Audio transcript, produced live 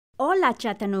Hola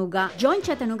Chattanooga! Join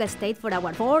Chattanooga State for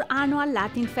our 4th annual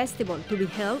Latin Festival to be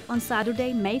held on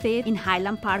Saturday, May 5th in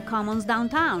Highland Park Commons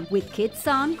downtown with kids'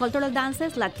 song, cultural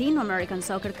dances, Latino-American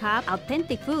soccer cup,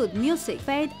 authentic food, music,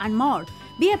 faith, and more.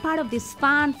 Be a part of this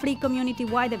fun, free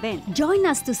community-wide event. Join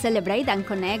us to celebrate and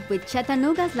connect with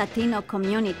Chattanooga's Latino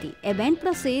community. Event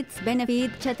proceeds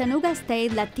benefit Chattanooga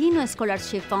State Latino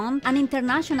Scholarship Fund and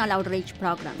International Outreach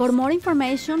Program. For more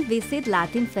information, visit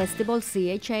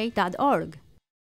latinfestivalcha.org.